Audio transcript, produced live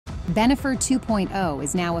Bennifer 2.0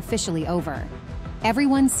 is now officially over.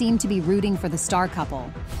 Everyone seemed to be rooting for the star couple,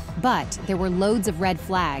 but there were loads of red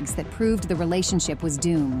flags that proved the relationship was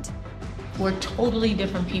doomed. We're totally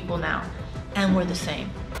different people now, and we're the same.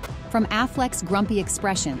 From Affleck's grumpy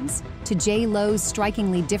expressions to J.Lo's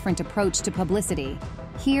strikingly different approach to publicity,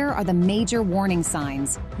 here are the major warning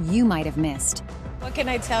signs you might have missed. What can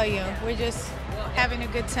I tell you? We're just having a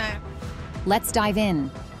good time. Let's dive in.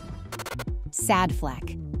 Sad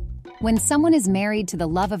fleck. When someone is married to the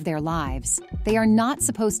love of their lives, they are not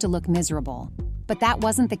supposed to look miserable. But that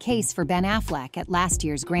wasn't the case for Ben Affleck at last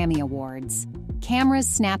year's Grammy Awards. Cameras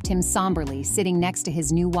snapped him somberly sitting next to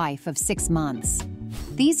his new wife of 6 months.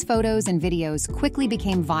 These photos and videos quickly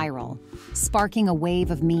became viral, sparking a wave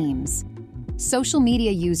of memes. Social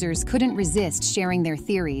media users couldn't resist sharing their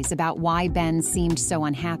theories about why Ben seemed so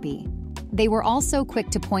unhappy. They were also quick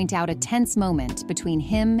to point out a tense moment between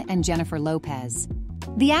him and Jennifer Lopez.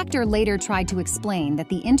 The actor later tried to explain that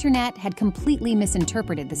the internet had completely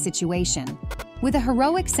misinterpreted the situation. With a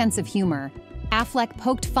heroic sense of humor, Affleck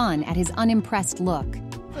poked fun at his unimpressed look.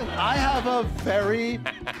 I have a very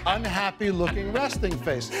unhappy-looking resting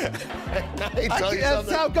face.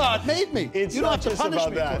 That's how God made me. You don't have to punish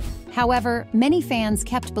me for it. However, many fans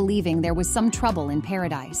kept believing there was some trouble in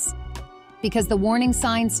paradise, because the warning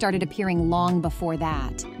signs started appearing long before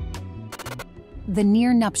that. The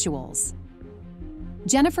near nuptials.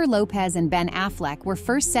 Jennifer Lopez and Ben Affleck were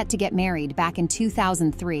first set to get married back in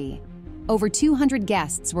 2003. Over 200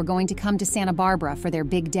 guests were going to come to Santa Barbara for their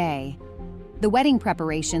big day. The wedding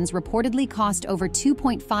preparations reportedly cost over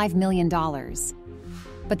 $2.5 million.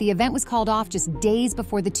 But the event was called off just days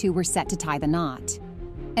before the two were set to tie the knot.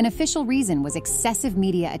 An official reason was excessive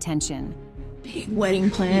media attention. Big wedding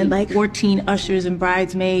plan, like 14 ushers and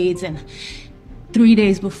bridesmaids, and 3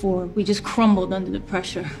 days before, we just crumbled under the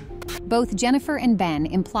pressure. Both Jennifer and Ben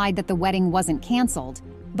implied that the wedding wasn't canceled,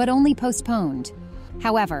 but only postponed.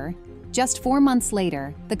 However, just 4 months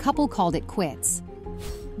later, the couple called it quits.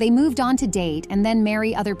 They moved on to date and then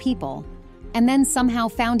marry other people, and then somehow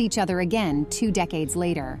found each other again 2 decades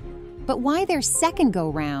later. But why their second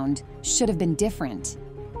go-round should have been different?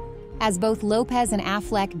 As both Lopez and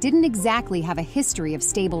Affleck didn't exactly have a history of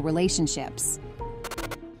stable relationships.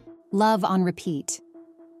 Love on repeat.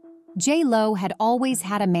 J.Lo had always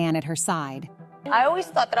had a man at her side. I always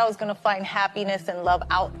thought that I was going to find happiness and love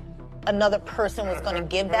out. Another person was going to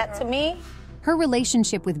give that to me. Her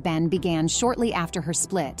relationship with Ben began shortly after her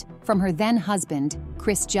split from her then-husband,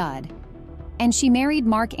 Chris Judd. And she married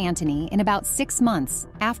Mark Antony in about 6 months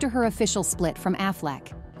after her official split from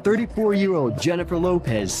Affleck. 34-year-old Jennifer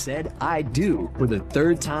Lopez said "I do" for the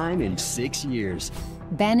 3rd time in 6 years.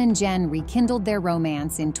 Ben and Jen rekindled their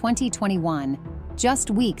romance in 2021,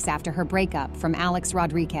 just weeks after her breakup from Alex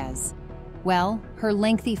Rodriguez. Well, her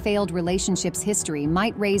lengthy failed relationships history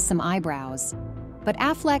might raise some eyebrows, but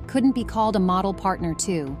Affleck couldn't be called a model partner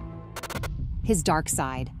too. His dark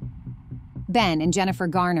side. Ben and Jennifer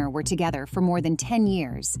Garner were together for more than 10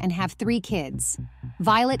 years and have 3 kids,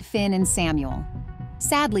 Violet, Finn, and Samuel.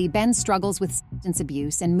 Sadly, Ben's struggles with substance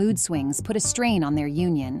abuse and mood swings put a strain on their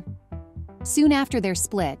union. Soon after their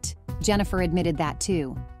split, Jennifer admitted that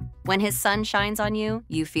too. When his sun shines on you,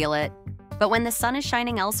 you feel it. But when the sun is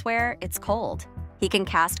shining elsewhere, it's cold. He can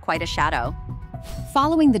cast quite a shadow.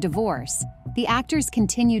 Following the divorce, the actors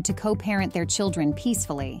continued to co-parent their children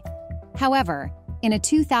peacefully. However, in a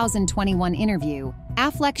 2021 interview,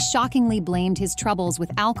 Affleck shockingly blamed his troubles with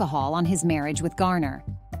alcohol on his marriage with Garner.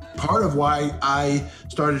 Part of why I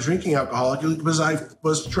started drinking alcohol was I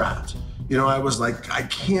was trapped. You know, I was like, I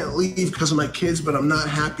can't leave because of my kids, but I'm not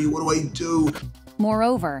happy. What do I do?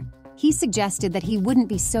 Moreover, he suggested that he wouldn't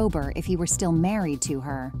be sober if he were still married to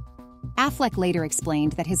her. Affleck later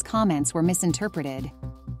explained that his comments were misinterpreted.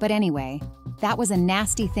 But anyway, that was a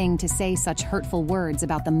nasty thing to say such hurtful words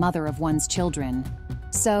about the mother of one's children.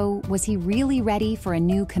 So, was he really ready for a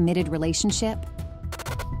new committed relationship?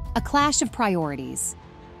 A clash of priorities.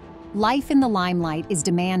 Life in the limelight is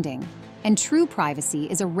demanding, and true privacy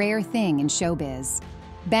is a rare thing in showbiz.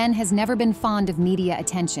 Ben has never been fond of media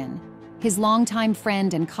attention. His longtime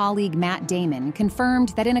friend and colleague Matt Damon confirmed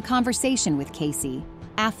that in a conversation with Casey,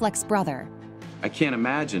 Affleck's brother. I can't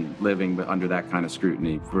imagine living under that kind of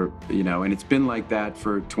scrutiny and it's been like that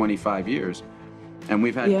for 25 years. And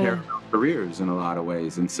we've had parallel careers in a lot of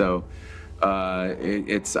ways. And so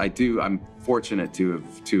I'm fortunate to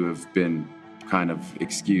have been kind of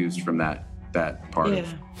excused from that part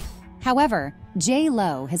of. However,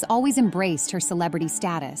 J.Lo has always embraced her celebrity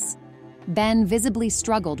status. Ben visibly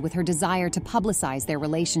struggled with her desire to publicize their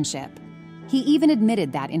relationship. He even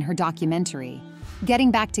admitted that in her documentary.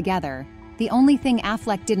 Getting back together, The only thing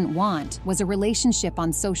Affleck didn't want was a relationship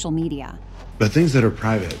on social media. But things that are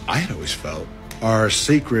private, I had always felt, are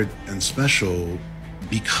sacred and special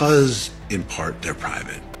because, in part, they're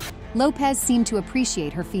private. Lopez seemed to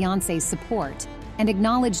appreciate her fiancé's support and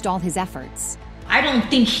acknowledged all his efforts. I don't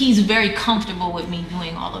think he's very comfortable with me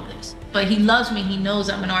doing all of this, but he loves me, he knows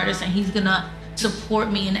I'm an artist, and he's gonna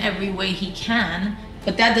support me in every way he can.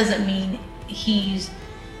 But that doesn't mean he's,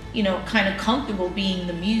 kind of comfortable being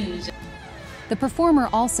the muse. The performer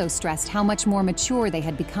also stressed how much more mature they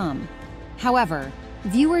had become. However,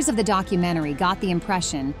 viewers of the documentary got the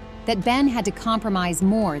impression that Ben had to compromise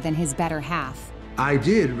more than his better half. I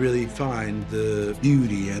did really find the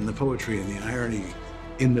beauty and the poetry and the irony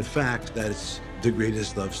in the fact that it's the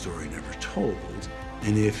greatest love story never told.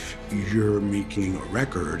 And if you're making a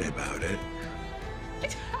record about it,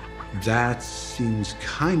 that seems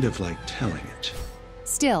kind of like telling it.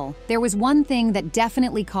 Still, there was one thing that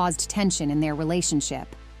definitely caused tension in their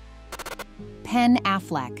relationship. Ben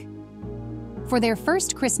Affleck. For their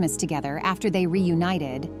first Christmas together after they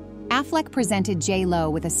reunited, Affleck presented J.Lo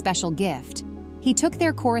with a special gift. He took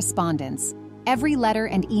their correspondence, every letter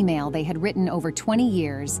and email they had written over 20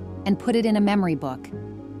 years, and put it in a memory book.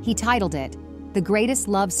 He titled it, The Greatest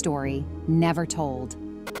Love Story Never Told.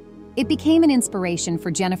 It became an inspiration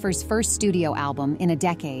for Jennifer's first studio album in a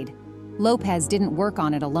decade. Lopez didn't work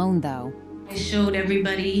on it alone, though. I showed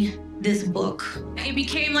everybody this book. It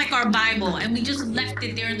became like our Bible, and we just left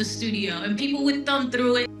it there in the studio, and people would thumb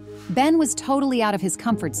through it. Ben was totally out of his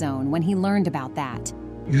comfort zone when he learned about that.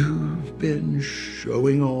 You've been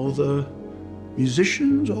showing all the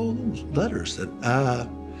musicians all those letters that,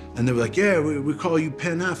 and they were like, yeah, we call you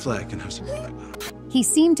Ben Affleck. And I was like, oh. He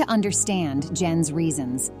seemed to understand Jen's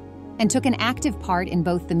reasons and took an active part in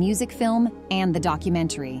both the music film and the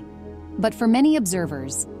documentary. But for many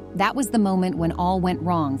observers, that was the moment when all went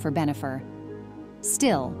wrong for Bennifer.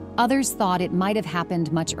 Still, others thought it might have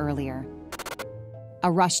happened much earlier.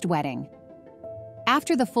 A rushed wedding.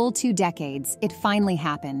 After the full 2 decades, it finally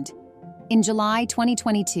happened. In July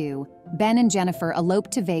 2022, Ben and Jennifer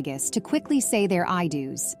eloped to Vegas to quickly say their I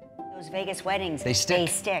do's. Those Vegas weddings, they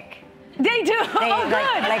stick. They do? Oh, good.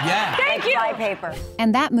 Yeah. Thank you. Flypaper.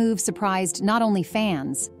 And that move surprised not only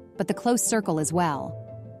fans, but the close circle as well.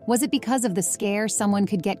 Was it because of the scare someone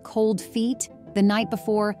could get cold feet the night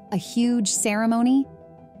before a huge ceremony?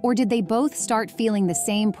 Or did they both start feeling the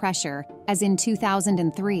same pressure as in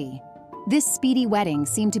 2003? This speedy wedding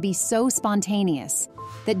seemed to be so spontaneous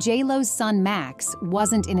that J.Lo's son Max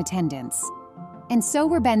wasn't in attendance. And so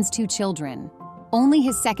were Ben's 2 children. Only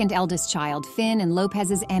his second eldest child, Finn, and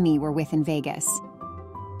Lopez's Emmy were with in Vegas.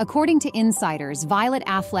 According to insiders, Violet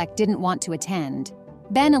Affleck didn't want to attend.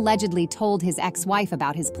 Ben allegedly told his ex-wife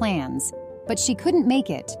about his plans, but she couldn't make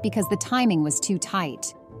it because the timing was too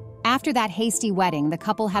tight. After that hasty wedding, the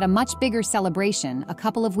couple had a much bigger celebration a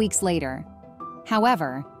couple of weeks later.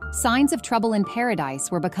 However, signs of trouble in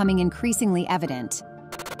paradise were becoming increasingly evident.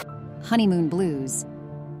 Honeymoon blues.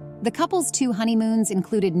 The couple's 2 honeymoons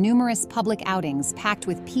included numerous public outings packed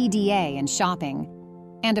with PDA and shopping.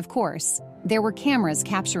 And of course, there were cameras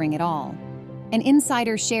capturing it all. An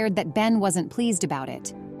insider shared that Ben wasn't pleased about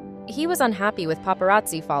it. He was unhappy with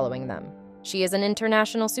paparazzi following them. She is an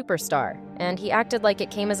international superstar, and he acted like it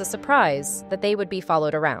came as a surprise that they would be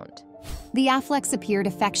followed around. The Afflecks appeared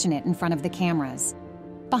affectionate in front of the cameras.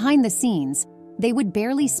 Behind the scenes, they would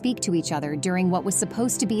barely speak to each other during what was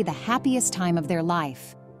supposed to be the happiest time of their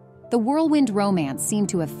life. The whirlwind romance seemed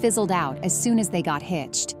to have fizzled out as soon as they got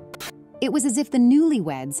hitched. It was as if the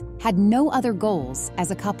newlyweds had no other goals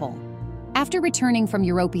as a couple. After returning from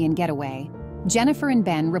European getaway, Jennifer and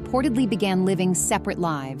Ben reportedly began living separate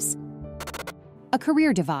lives. A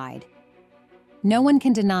career divide. No one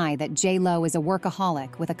can deny that J.Lo is a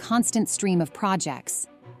workaholic with a constant stream of projects.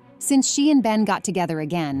 Since she and Ben got together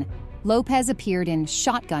again, Lopez appeared in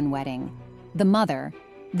Shotgun Wedding, The Mother,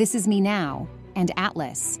 This Is Me Now, and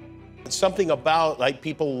Atlas. Something about,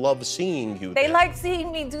 people love seeing you. They like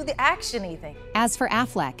seeing me do the action-y thing. As for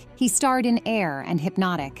Affleck, he starred in Air and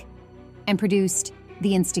Hypnotic, and produced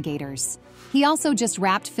The Instigators. He also just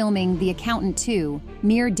wrapped filming The Accountant 2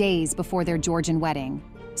 mere days before their Georgian wedding.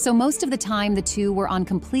 So most of the time, the two were on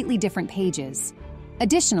completely different pages.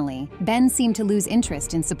 Additionally, Ben seemed to lose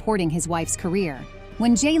interest in supporting his wife's career.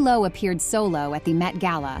 When J.Lo appeared solo at the Met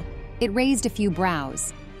Gala, it raised a few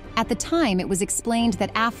brows. At the time, it was explained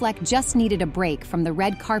that Affleck just needed a break from the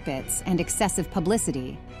red carpets and excessive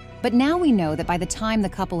publicity. But now we know that by the time the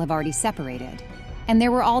couple have already separated. And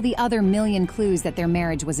there were all the other million clues that their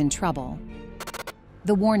marriage was in trouble.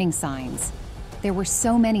 The warning signs. There were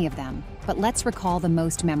so many of them, but let's recall the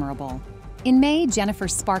most memorable. In May, Bennifer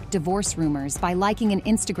sparked divorce rumors by liking an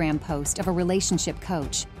Instagram post of a relationship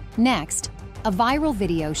coach. Next, a viral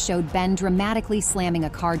video showed Ben dramatically slamming a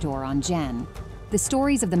car door on Jen. The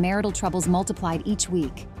stories of the marital troubles multiplied each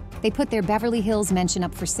week. They put their Beverly Hills mansion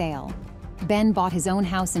up for sale. Ben bought his own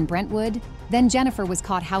house in Brentwood, then Bennifer was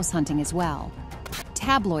caught house hunting as well.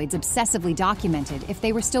 Tabloids obsessively documented if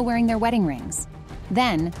they were still wearing their wedding rings.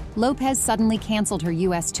 Then, Lopez suddenly canceled her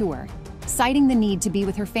U.S. tour, citing the need to be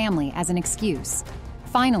with her family as an excuse.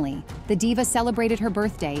 Finally, the diva celebrated her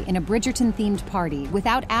birthday in a Bridgerton-themed party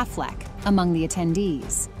without Affleck among the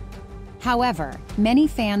attendees. However, many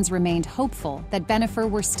fans remained hopeful that Bennifer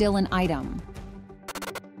were still an item.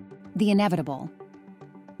 The inevitable.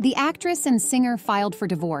 The actress and singer filed for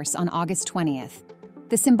divorce on August 20th.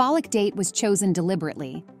 The symbolic date was chosen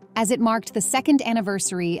deliberately, as it marked the second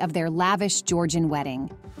anniversary of their lavish Georgian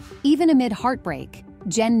wedding. Even amid heartbreak,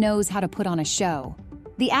 Jen knows how to put on a show.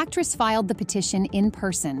 The actress filed the petition in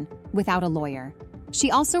person, without a lawyer. She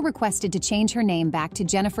also requested to change her name back to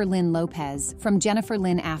Bennifer Lynn Lopez from Bennifer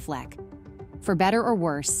Lynn Affleck. For better or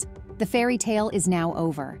worse, the fairy tale is now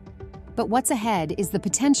over. But what's ahead is the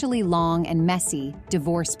potentially long and messy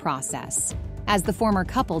divorce process, as the former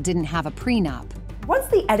couple didn't have a prenup. What's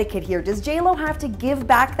the etiquette here? Does J.Lo have to give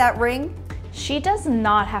back that ring? She does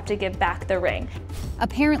not have to give back the ring.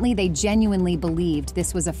 Apparently, they genuinely believed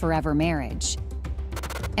this was a forever marriage.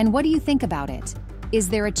 And what do you think about it? Is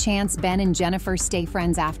there a chance Ben and Bennifer stay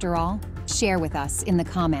friends after all? Share with us in the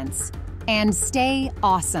comments. And stay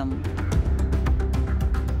awesome.